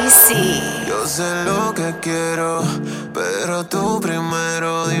 DC. Yo sé lo que quiero, pero tú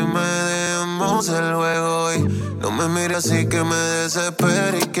primero dime, dejemos el juego y no me me mires así que me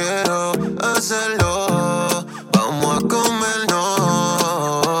desespero y quiero hacerlo. Vamos a comernos,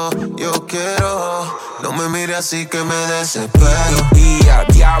 yo quiero. No me mires así que me desespero. Y a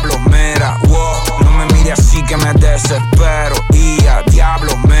diablo, mira, wow. No me mires así que me desespero. Y a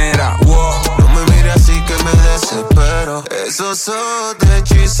diablo, mira, wow. No me mires así que me desespero. Esos ojos de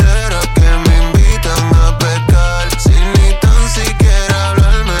hechicera que me invitan a pecar. Sin ni tan siquiera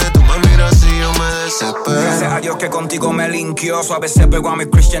hablarme, tú me miras así, yo me desespero. Gracias a Dios que contigo me linkeó. Suave se pegó a mi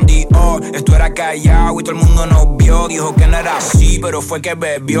Christian Dior. Esto era callado y todo el mundo nos vio. Dijo que no era así, pero fue que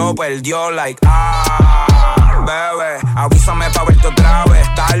bebió, perdió, like, bebé, avísame pa' verte otra vez,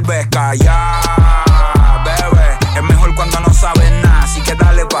 tal vez callar, bebé, es mejor cuando no sabes nada, así que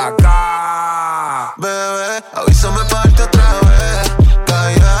dale pa' acá. Bebé, avísame pa' verte otra vez,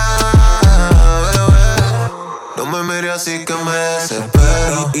 callar, bebé, no me mires así que me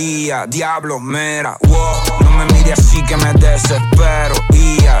desespero. Y a diablo, mira, wow, no me mires así que me desespero.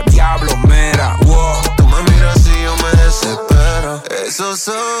 Y a diablo, mira, wow, tú me miras así, yo me desespero. Esos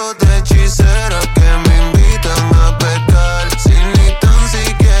ojos de hechicera que me invitan a pecar. Sin ni tan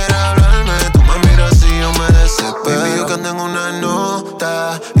siquiera hablarme, tú me miras así, yo me desespero. Baby, yo que ando en una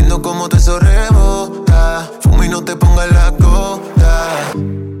nota, viendo cómo te rebota. Fuma y no te pongas la gota,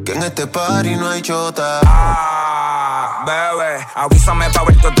 que en este party no hay chota. Bebé, avísame pa'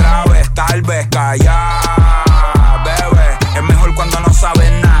 verte otra vez, tal vez callar, bebé, es mejor cuando no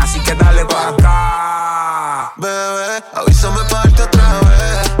sabes nada, así que dale pa' acá. Bebé, avísame pa' verte otra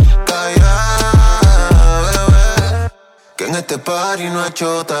vez, callar, bebé, que en este party no hay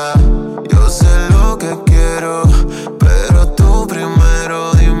chota. Yo sé lo que quiero, pero tú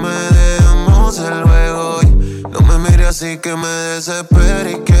primero dime, dejamos el juego. No me mires así que me desespero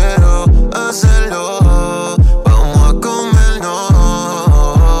y quiero hacerlo. Vamos a comernos,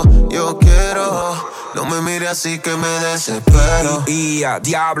 yo quiero. No me mires así que me desespero. Y a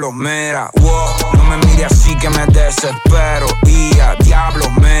diablo, mira, wow. No me mires así que me desespero. Y a diablo,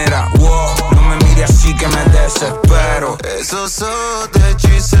 mira, wow. No me mires así que me desespero. Esos ojos de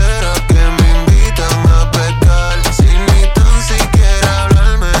hechicera que me invitan a pecar. Sin ni tan siquiera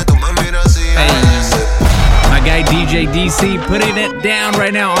hablarme, tú me miras así. My guy DJ DC putting it down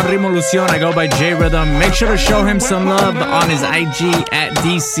right now on Rimolucion. I go by J Rhythm. Make sure to show him some love on his IG at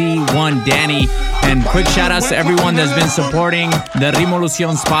DC1Danny. And quick shout outs to everyone that's been supporting the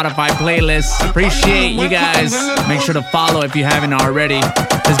Rimolucion Spotify playlist. Appreciate you guys. Make sure to follow if you haven't already.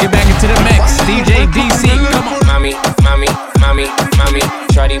 Let's get back into the mix. DJ DC, come on. Mommy, mommy, mommy, mommy.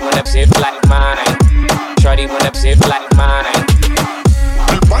 Shorty went up zip like mine. Shorty went up zip like mine.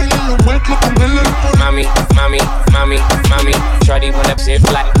 Mami, mami, mami, mami. Shorty went up zip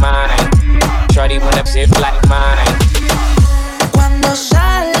like mine. Shorty went up zip like mine. Cuando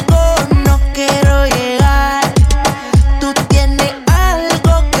salgo no quiero llegar. Tú tienes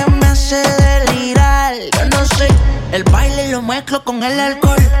algo que me hace delirar. Yo no sé, el baile lo mezclo con el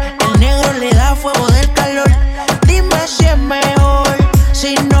alcohol. El negro le da fuego del calor. Dime si es mejor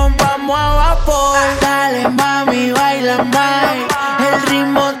si nos vamos a vapor. Dale mami, baila más. El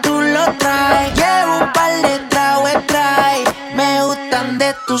ritmo tú lo traes. Llevo un par de tragos trae. Me gustan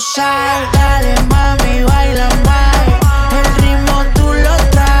de tu sal. Dale mami, baila más. El ritmo tú lo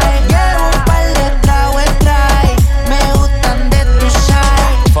traes. Llevo un par de tragos trae. Me gustan de tu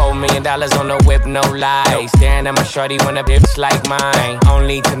sal. $4 million on the whip, no lies. Staring at my shorty when a bitch like mine.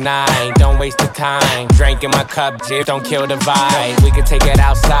 Only tonight, don't waste the time. Drink in my cup, dip, don't kill the vibe. We can take it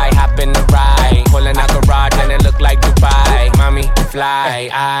outside, hop in the ride. Pulling out garage and it look like Dubai. Mommy, fly,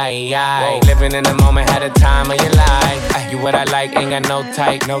 aye. Living in the moment, had a time of your life. You what I like, ain't got no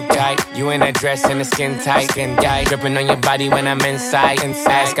type, no type. You in that dress and the skin tight, dripping on your body when I'm inside.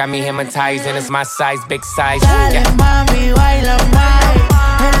 Ass got me hypnotized and it's my size, big size. Dale mami, baila más.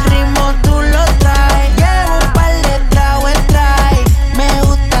 El ritmo tú lo traes. Llevo un par de tragos trae. Me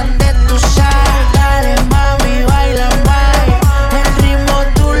gustan de tu sal. Dale mami, baila más. El ritmo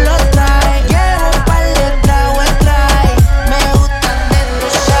tú lo traes. Llevo un par de tragos trae. Me gustan de tu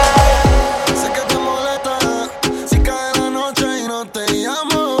sal. Sé que te molesta si cae la noche y no te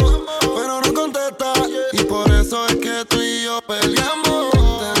llamo, pero no contesta. Y por eso es que tú y yo peleamos.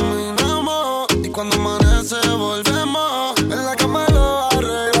 Terminamos y cuando amanece volvemos. En la cama lo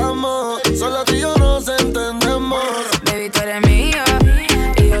arreglamos. Solo tú y yo nos entendemos. Baby, tú eres mía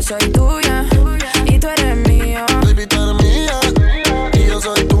y yo soy tuya. Y tú eres mío. Baby, tú eres mía y yo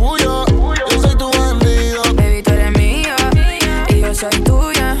soy tuyo. Yo soy tu bandido. Baby, tú eres mía y yo soy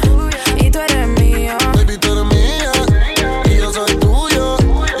tuya. Y tú eres mío. Baby, tú eres mía y yo soy tuyo.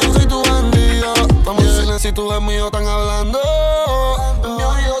 Yo soy tu bandido. Vamos a cine si tú eres mío, están hablando. En mi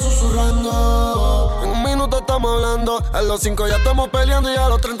oído susurrando. En un minuto estamos hablando. A los 5 ya estamos peleando y a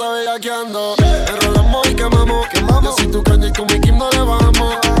los 30 bellaqueando. Enrolamos y quemamos. Yo soy tu caña y tú mi Kim no le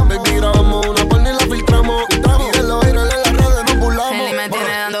bajamos. Baby, grabamos una porno y la filtramos. Y en los aires en las redes nos burlamos. Él me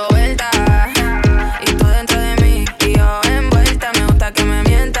tiene dando vueltas y tú dentro de mí y yo envuelta. Me gusta que me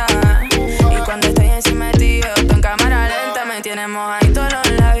mientas y cuando estoy encima de ti veo tú en cámara lenta. Me tienes mojadito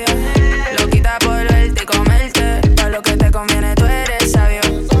los labios, loquita por verte y comerte. Para lo que te conviene tú eres sabio.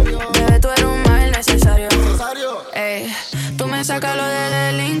 Bebé, tú eres un mal necesario. Ey, tú me sacas lo de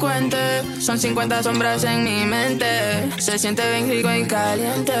delincuente. Son 50 sombras en mi mente. Se siente bien rico y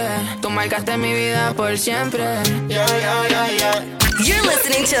caliente. Tú marcaste mi vida por siempre. You're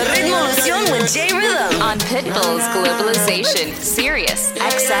listening to Ritmolución with J Rhythm on Pitbull's Globalization, Sirius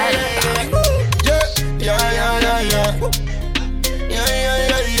XM.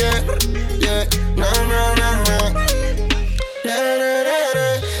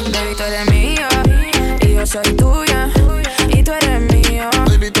 Baby, tú eres mío y yo soy tuya. Y tú eres mío.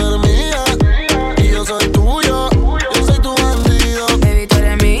 Baby, tú eres mía y yo soy tuyo. Yo soy tu bandido. Baby, tú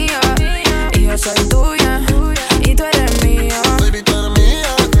eres mío y yo soy tuya. Y tú eres mío. Baby, tú eres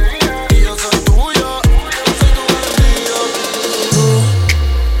mía y yo soy tuyo. Yo soy tu bandido.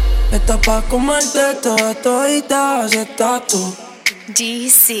 Tú estás pa' comerte toda todita, así estás tú.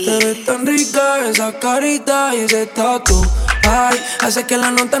 DC. Te ves tan rica esa carita y ese tatu. Ay, hace que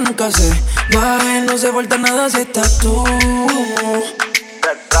la nota nunca se baje. No se vuelta nada si estás tú.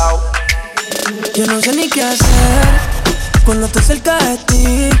 Yo no sé ni qué hacer cuando estoy cerca de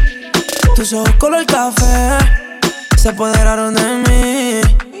ti. Tus ojos color café se apoderaron de mí.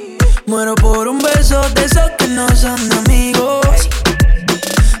 Muero por un beso de esos que no son amigos.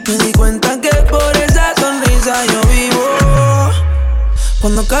 Me di cuenta que por esa sonrisa yo vivo.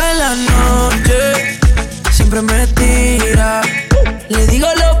 Cuando cae la noche, siempre me tira. Le digo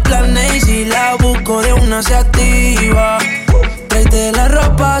los planes y si la busco de una se activa. Tráete la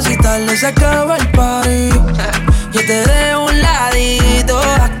ropa si tarde se acaba el party. Yo te dejo un ladito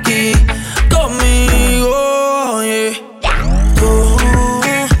aquí conmigo, yeah. Tú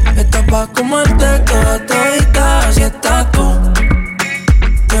estás pa' comerte toda todita, así estás tú.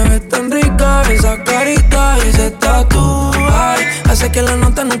 Te ves tan rica esa carita y ese tatu. Ay, hace que la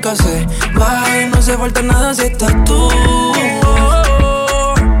nota nunca se baje. No se falta nada si estás tú.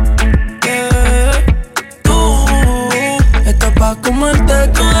 Tú estás pa' comerte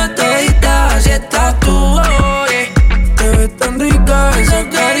toda todita, así estás tú. Te ves tan rica esa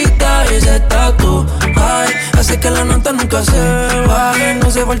carita y ese tatu. Ay, hace que la nota nunca se baje.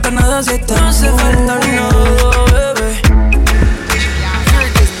 No se falta nada si estás tú. No se falta nada, bebé.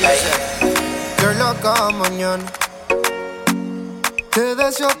 You're loca mañana. Te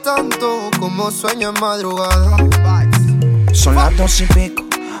deseo tanto como sueño en madrugada. Son las 2:00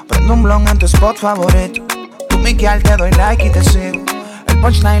 prendo un blon en tu spot favorito. Tú Miguel te doy like y te sigo. El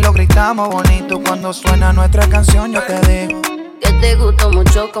punchline lo gritamos bonito. Cuando suena nuestra canción yo te digo que te gusto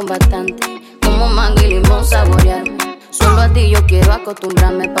mucho con bastante. Como mango y limón saborearme. Solo a ti yo quiero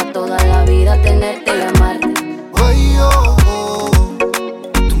acostumbrarme pa' toda la vida tenerte y amarte. Ay, oh, oh.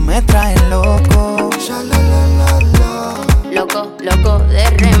 Tú me traes loco. Loco, loco de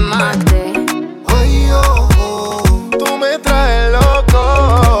remate. Ay, oh, oh. Tú me traes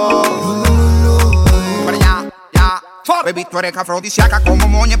loco. Para allá, ya. Baby, tú eres afrodisíaca como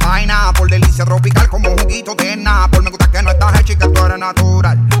moña paina. Por delicia tropical como juguito de Napol. Me gusta que no estás hecha y que tú eres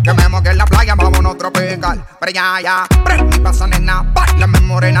natural. Que me moque en la playa, vámonos tropical. Para allá, ya. Prende y pasa nena, bailame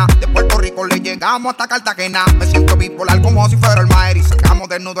morena. De Puerto Rico le llegamos hasta Cartagena. Me siento bipolar como si fuera el Maer. Y sacamos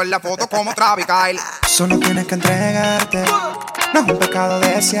desnudo en la foto como Travis Kyle. Solo tienes que entregarte. No es un pecado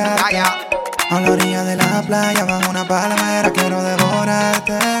desearte. A la orilla de la playa, bajo una palmera, quiero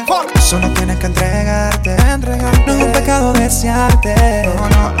devorarte. Solo tienes que entregarte. No es un pecado desearte. No,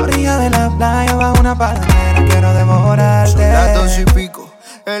 no. A la orilla de la playa, bajo una palmera, quiero devorarte. Son las 2:00.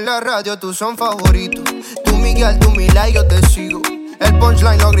 En la radio tú son favoritos. Tú Miguel, tú Mila y yo te sigo. El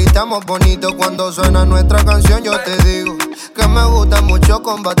punchline lo gritamos bonito. Cuando suena nuestra canción yo te digo que me gusta mucho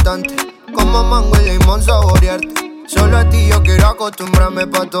con bastante. Como mango y limón saborearte. Solo a ti yo quiero acostumbrarme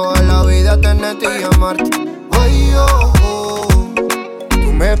pa' toda la vida tenerte y amarte. Ay, oh, oh.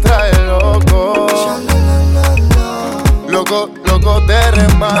 Tú me traes loco. Loco, loco de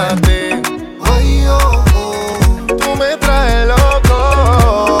remate. Ay, oh, oh. Tú me traes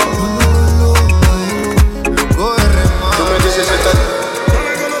loco. Loco de remate. Tú me dices esta. No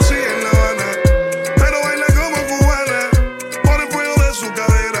la conocí en La Habana, pero baila como cubana. Por el fuego de su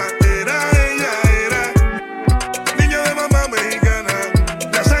cadera. Era ella, era niña de mamá mexicana.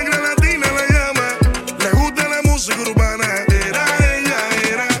 La sangre latina la llama. Le gusta la música urbana. Era ella,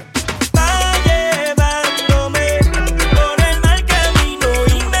 era. Va llevándome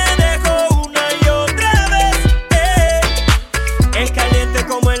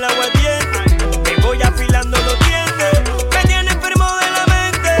como el agua diente. Me voy afilando los dientes. Me tiene enfermo de la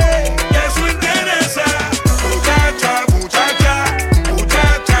mente. Y eso interesa. Muchacha, muchacha,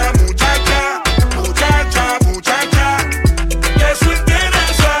 muchacha, muchacha, muchacha, muchacha. Y eso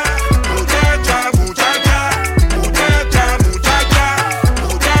interesa. Muchacha, muchacha, muchacha, muchacha,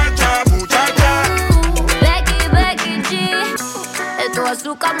 muchacha, muchacha. Becky G, esto es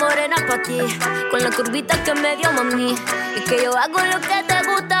azúcar morena pa' ti, con la curvita que me dio mami. Y que yo hago lo que te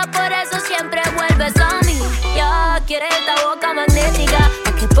gusta, por eso siempre vuelves a mí. Ya quieres esta boca magnética,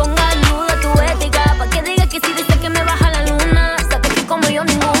 pa' que ponga en duda tu ética, pa' que diga que si dice que me baja la luna, sabes que como yo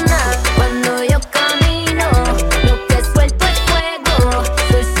ninguna. Cuando yo camino, lo que suelto es fuego.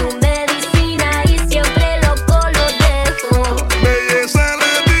 Soy su medicina y siempre loco lo dejo. Belleza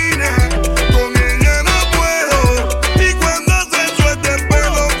latina, con ella no puedo. Y cuando se suelta el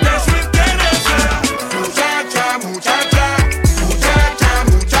pelo, eso interesa. Muchacha, muchacha, muchacha,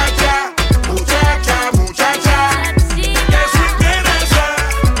 muchacha, muchacha, muchacha. Eso interesa.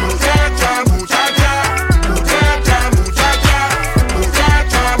 Muchacha, muchacha, muchacha, muchacha,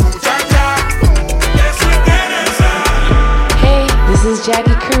 muchacha, muchacha. Eso interesa. Hey, this is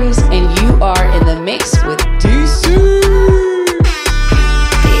Jackie Cruz, and you are in the mix with DC.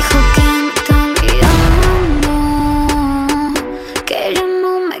 Dijo que me cambiando, que ella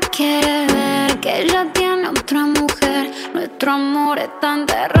no me quiere ver, que ella tiene otra mujer. Nuestro amor está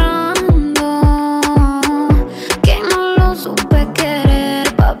enterrando, que no lo supe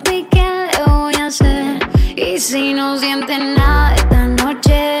querer. Papi, ¿qué le voy a hacer? Y si no siente nada esta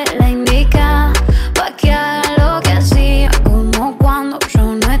noche, la indica pa' que haga lo que hacía, como cuando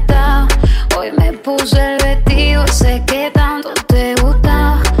yo no estaba. Hoy me puse el vestido, sé que tanto te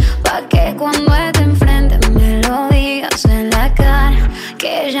gusta, pa' que cuando esté enfrente me lo digas en la cara,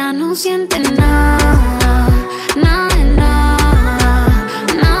 que ella no siente nada, nada de nada,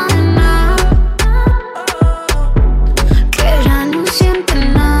 nada de nada, que ella no siente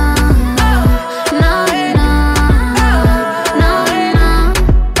nada, nada de nada, nada de nada.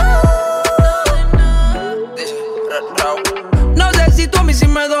 No sé si tú a mí sí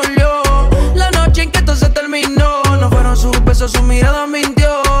me dolió la noche en que todo se terminó. No fueron sus besos, su mirada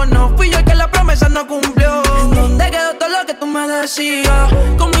mintió. No fui yo el que la promesa no cumplió. ¿En dónde quedó todo lo que tú me decías?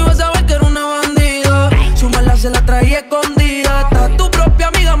 ¿Cómo ibas a saber que era una bandida? Su mala se la traía escondida. Hasta tu propia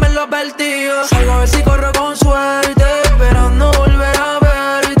amiga me lo advertía. Salgo a ver si corro con suerte, esperando volver a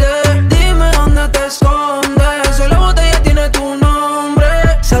verte. Dime dónde te escondes, hoy la botella tiene tu nombre.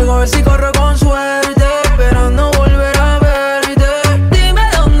 Salgo a ver si corro con suerte, esperando volver a verte. Dime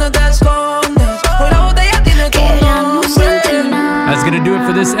dónde te escondes, hoy la botella tiene tu nombre. That's gonna do it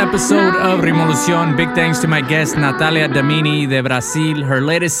for this episode of Rimolucion. Big thanks to my guest Natalia Damini de Brasil. Her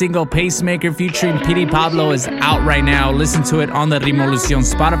latest single Pacemaker featuring Piri Pablo is out right now. Listen to it on the Rimolucion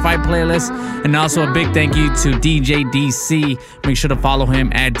Spotify playlist. And also a big thank you to DJ DC. Make sure to follow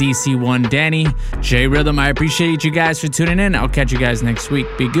him at DC1 Danny. J Rhythm, I appreciate you guys for tuning in. I'll catch you guys next week.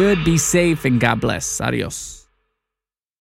 Be good, be safe, and God bless. Adios.